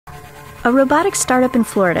A robotics startup in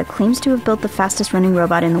Florida claims to have built the fastest running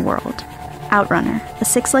robot in the world. Outrunner, a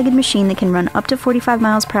 6-legged machine that can run up to 45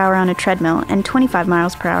 miles per hour on a treadmill and 25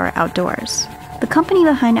 miles per hour outdoors. The company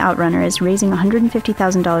behind Outrunner is raising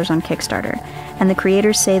 $150,000 on Kickstarter, and the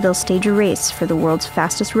creators say they'll stage a race for the world's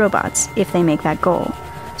fastest robots if they make that goal.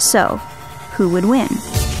 So, who would win?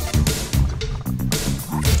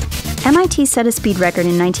 MIT set a speed record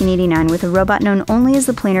in 1989 with a robot known only as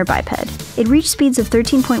the planar biped. It reached speeds of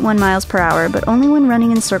 13.1 miles per hour, but only when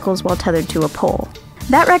running in circles while tethered to a pole.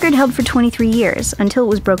 That record held for 23 years, until it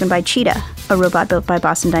was broken by Cheetah, a robot built by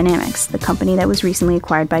Boston Dynamics, the company that was recently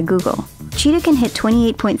acquired by Google. Cheetah can hit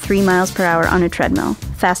 28.3 miles per hour on a treadmill,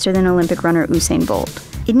 faster than Olympic runner Usain Bolt.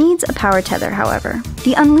 It needs a power tether, however.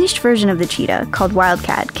 The unleashed version of the Cheetah, called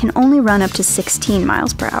Wildcat, can only run up to 16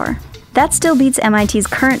 miles per hour. That still beats MIT's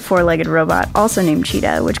current 4-legged robot, also named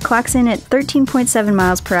Cheetah, which clocks in at 13.7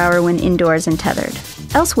 miles per hour when indoors and tethered.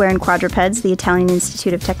 Elsewhere in quadrupeds, the Italian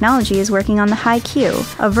Institute of Technology is working on the Hi-Q,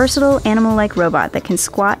 a versatile animal-like robot that can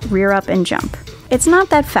squat, rear up, and jump. It's not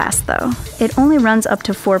that fast, though. It only runs up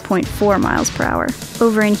to 4.4 miles per hour.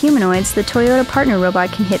 Over in humanoids, the Toyota partner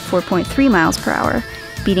robot can hit 4.3 miles per hour,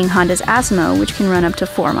 beating Honda's Asimo, which can run up to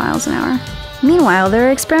 4 miles an hour. Meanwhile, there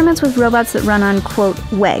are experiments with robots that run on, quote,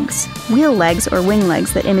 WEGs, wheel legs or wing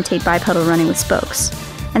legs that imitate bipedal running with spokes,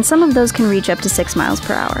 and some of those can reach up to 6 miles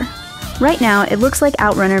per hour. Right now, it looks like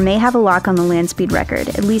Outrunner may have a lock on the land speed record,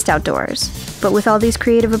 at least outdoors. But with all these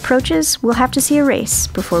creative approaches, we'll have to see a race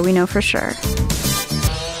before we know for sure.